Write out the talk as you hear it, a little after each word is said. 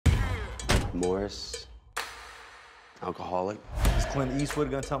Morris, alcoholic. Is Clint Eastwood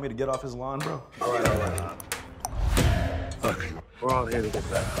gonna tell me to get off his lawn, bro? All right. Look, we're all here to get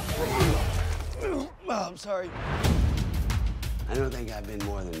better. Oh, I'm sorry. I don't think I've been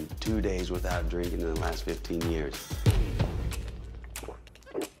more than 2 days without drinking in the last 15 years.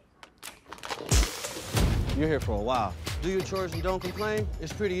 You're here for a while. Do your chores and don't complain.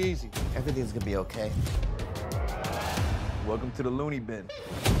 It's pretty easy. Everything's gonna be okay. Welcome to the loony bin.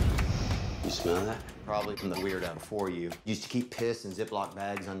 You smell that? Probably from the weirdo before you. Used to keep piss in Ziploc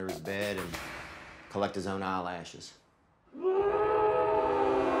bags under his bed and collect his own eyelashes. Hi,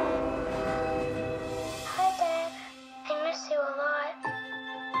 Dad. I miss you a lot.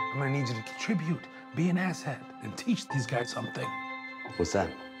 I'm gonna need you to contribute, be an asset, and teach these guys something. What's that?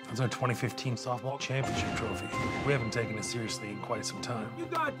 That's our 2015 softball championship trophy. We haven't taken it seriously in quite some time. You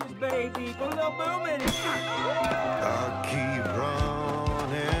got this, baby. Put a little boom in it. I'll keep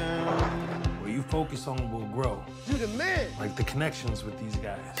running. Where you focus on will grow. You the man. Like the connections with these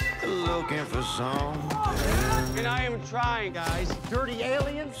guys. Looking for something. And I am trying, guys. Dirty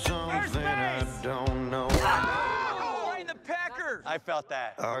aliens. Something I don't know. Right in the Packers. I felt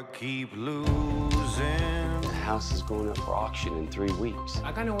that. I keep losing. The house is going up for auction in 3 weeks.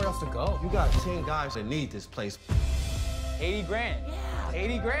 I got nowhere else to go. You got 10 guys that need this place. 80 grand. Yeah.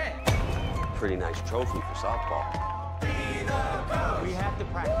 80 grand. Pretty nice trophy for softball. We have to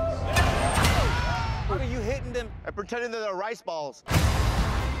practice. What are you hitting them and pretending that they're rice balls?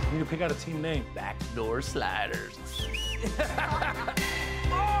 You need to pick out a team name. Backdoor sliders.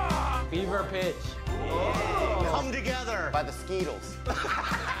 Fever pitch. Come together by the Skeetles.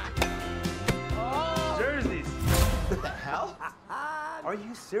 Jerseys. What the hell? Are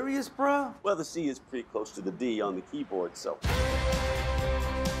you serious, bro? Well, the C is pretty close to the D on the keyboard, so.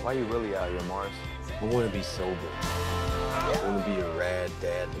 Why are you really out here, Morris? I want to be sober. I want to be a rad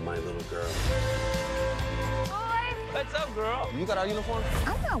dad to my little girl. What's up, girl? You got our uniform?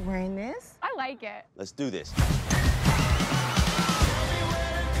 I'm not wearing this. I like it. Let's do this.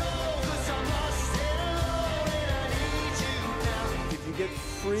 If you get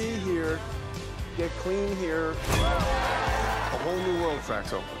free here, get clean here, a whole new world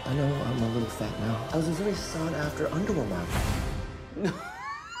cracks open. I know I'm a little fat now. I was a very sought-after underwear model.